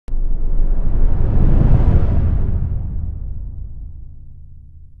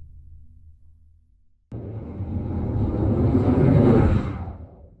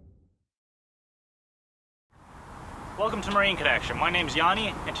to Marine Connection. My name's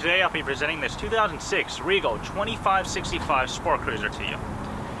Yanni, and today I'll be presenting this 2006 Regal 2565 Sport Cruiser to you.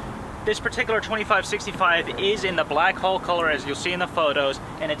 This particular 2565 is in the black hull color, as you'll see in the photos,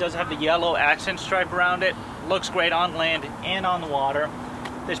 and it does have the yellow accent stripe around it. Looks great on land and on the water.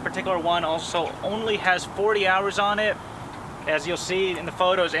 This particular one also only has 40 hours on it. As you'll see in the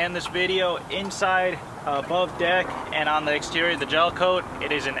photos and this video, inside, above deck, and on the exterior of the gel coat,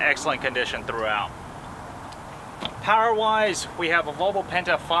 it is in excellent condition throughout. Power-wise, we have a VOLVO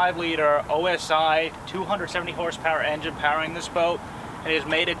PENTA 5-liter OSI 270 horsepower engine powering this boat. It has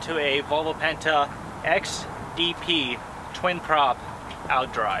made it to a VOLVO PENTA XDP twin prop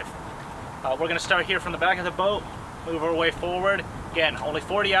outdrive. We're going to start here from the back of the boat, move our way forward. Again, only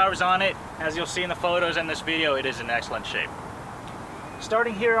 40 hours on it. As you'll see in the photos and this video, it is in excellent shape.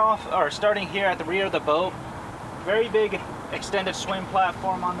 Starting here at the rear of the boat, very big extended swim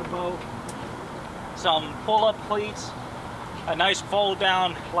platform on the boat, some pull-up cleats, a nice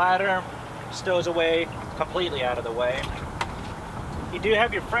fold-down ladder, stows away completely out of the way. You do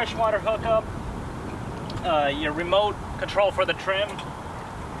have your freshwater hookup, your remote control for the trim,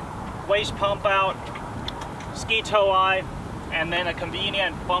 waste pump out, ski tow eye, and then a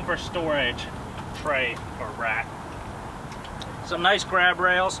convenient bumper storage tray or rack. Some nice grab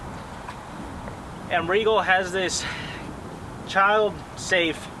rails, and Regal has this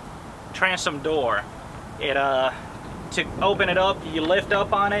child-safe transom door. To open it up, you lift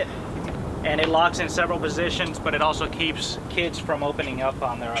up on it, and it locks in several positions, but it also keeps kids from opening up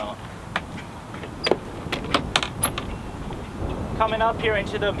on their own. Coming up here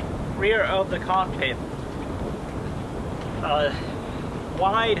into the rear of the cockpit,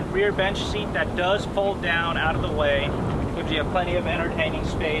 wide rear bench seat that does fold down out of the way, gives you plenty of entertaining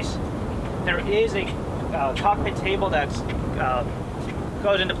space. There is a cockpit table that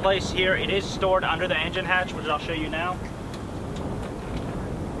goes into place here. It is stored under the engine hatch, which I'll show you now.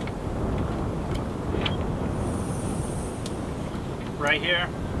 Right here.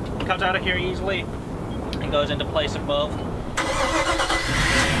 It comes out of here easily and goes into place above.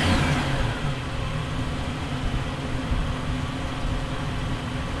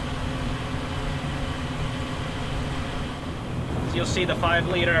 You'll see the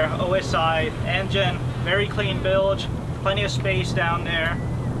 5-liter OSI engine, very clean bilge, plenty of space down there,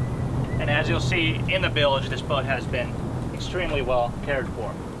 and as you'll see in the bilge, this boat has been extremely well cared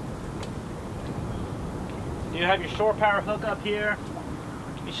for. You have your shore power hookup here.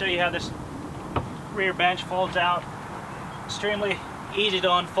 Let me show you how this rear bench folds out. Extremely easy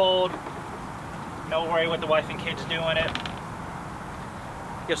to unfold. No worry with the wife and kids doing it.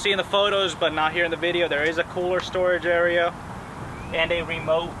 You'll see in the photos, but not here in the video, there is a cooler storage area and a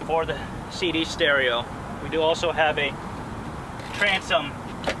remote for the CD stereo. We do also have a transom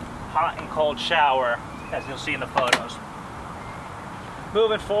hot and cold shower, as you'll see in the photos.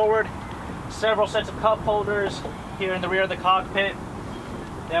 Moving forward, several sets of cup holders here in the rear of the cockpit.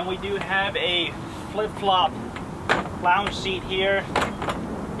 Then we do have a flip-flop lounge seat here.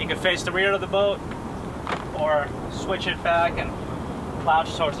 You can face the rear of the boat or switch it back and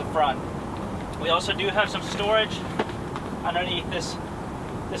lounge towards the front. We also do have some storage underneath this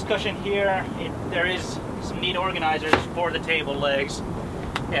cushion here. There is some neat organizers for the table legs,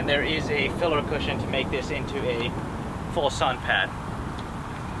 and there is a filler cushion to make this into a full sun pad.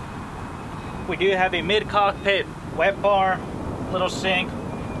 We do have a mid-cockpit wet bar, little sink,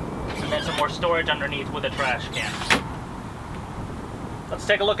 and then some more storage underneath with a trash can. Let's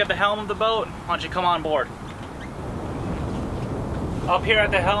take a look at the helm of the boat. Why don't you come on board? Up here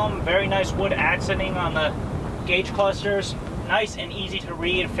at the helm, very nice wood accenting on the gauge clusters, nice and easy to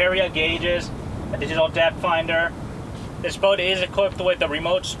read Feria gauges, a digital depth finder. This boat is equipped with a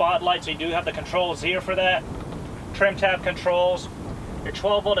remote spotlight, so you do have the controls here for that. Trim tab controls, your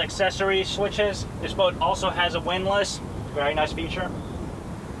 12-volt accessory switches. This boat also has a windlass, very nice feature.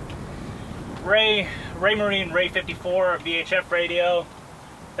 Raymarine Ray 54 VHF radio,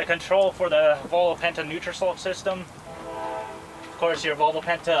 the control for the VOLVO PENTA NutriSlope system. Of course, your VOLVO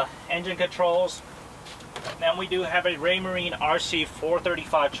PENTA engine controls. Then we do have a Raymarine RC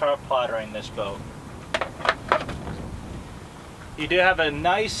 435 chart plotter in this boat. You do have a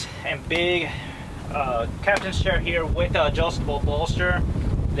nice and big captain's chair here with an adjustable bolster.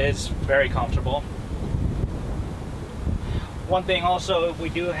 It is very comfortable. One thing also, we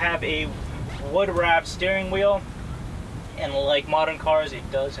do have a wood-wrapped steering wheel, and like modern cars,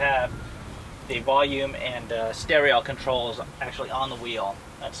 it does have the volume and stereo controls actually on the wheel.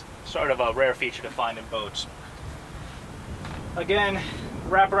 That's sort of a rare feature to find in boats. Again,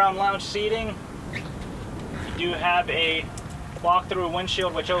 wraparound lounge seating. You do have a walk-through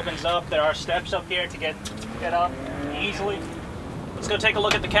windshield which opens up. There are steps up here to get up easily. Let's go take a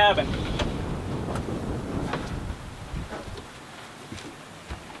look at the cabin.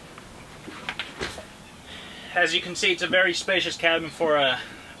 As you can see, it's a very spacious cabin for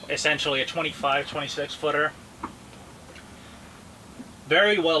essentially a 25-26 footer.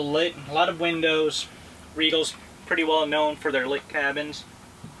 Very well lit, a lot of windows. Regal's pretty well known for their lit cabins.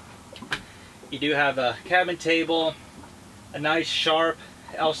 You do have a cabin table, a nice sharp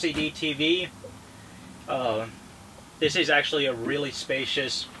LCD TV. This is actually a really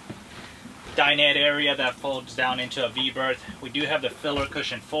spacious dinette area that folds down into a V-berth. We do have the filler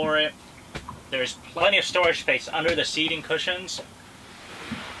cushion for it. There's plenty of storage space under the seating cushions.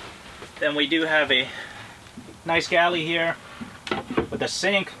 Then we do have a nice galley here with a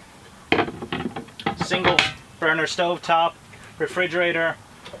sink, single burner stove top, refrigerator,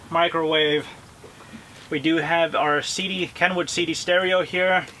 microwave. We do have our Kenwood CD stereo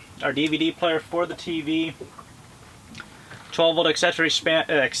here, our DVD player for the TV, 12-volt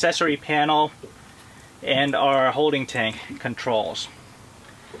accessory panel, and our holding tank controls.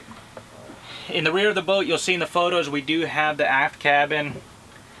 In the rear of the boat, you'll see in the photos, we do have the aft cabin.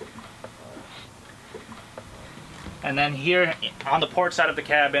 And then here on the port side of the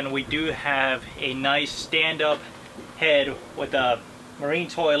cabin, we do have a nice stand-up head with a marine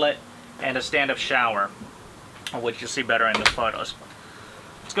toilet and a stand-up shower, which you'll see better in the photos.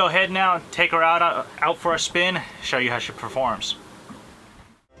 Let's go ahead now and take her out for a spin, show you how she performs.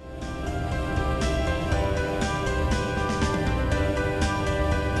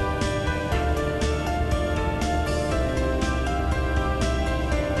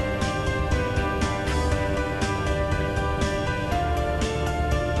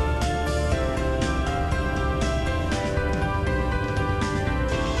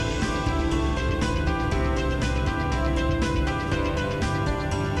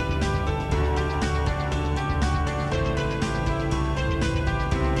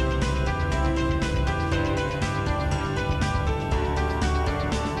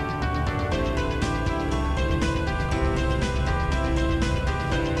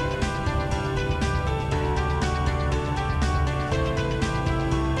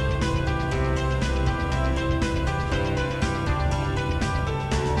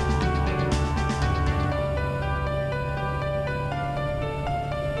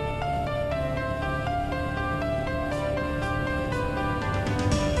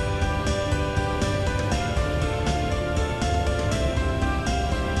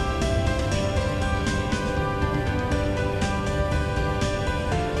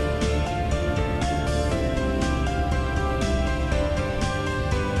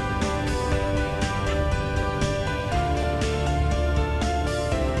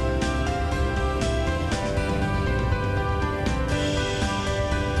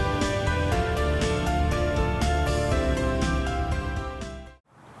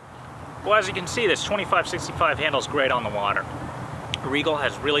 Well, as you can see, this 2565 handles great on the water. Regal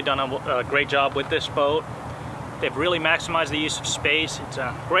has really done a great job with this boat. They've really maximized the use of space. It's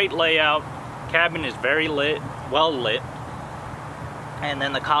a great layout. Cabin is very lit, well lit. And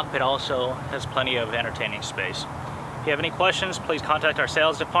then the cockpit also has plenty of entertaining space. If you have any questions, please contact our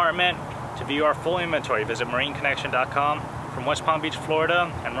sales department. To view our full inventory, visit marineconnection.com. From West Palm Beach,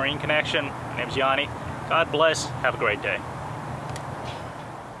 Florida, and Marine Connection, my name's Yanni. God bless. Have a great day.